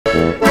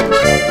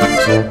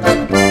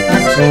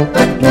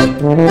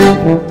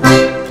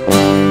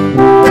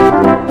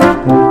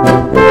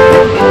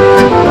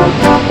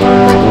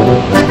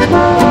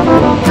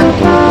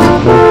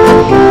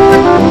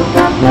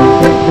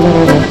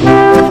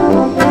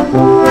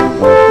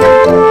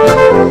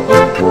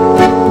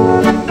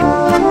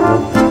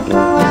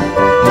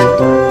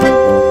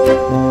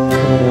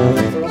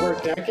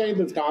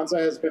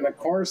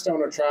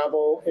cornerstone of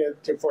travel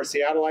for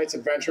Seattleites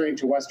adventuring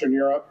to Western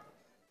Europe,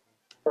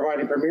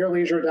 providing premier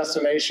leisure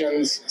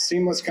destinations,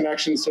 seamless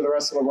connections to the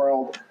rest of the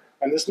world,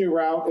 and this new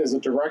route is a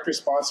direct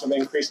response to the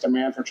increased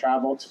demand for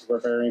travel to the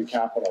Bavarian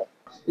capital.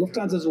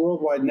 Lufthansa's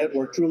worldwide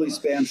network truly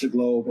spans the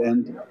globe,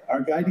 and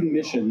our guiding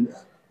mission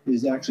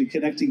is actually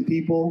connecting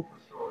people,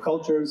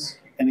 cultures,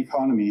 and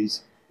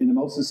economies in the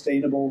most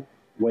sustainable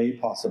way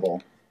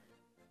possible.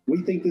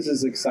 We think this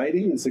is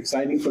exciting. It's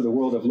exciting for the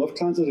world of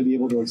Lufthansa to be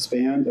able to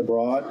expand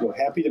abroad. We're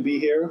happy to be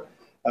here.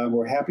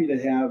 We're happy to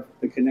have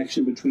the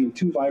connection between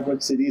two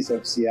vibrant cities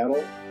of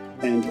Seattle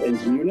and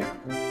Munich.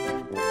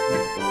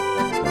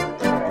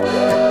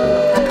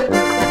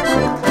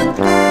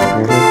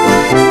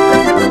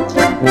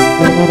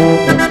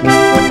 Thank you.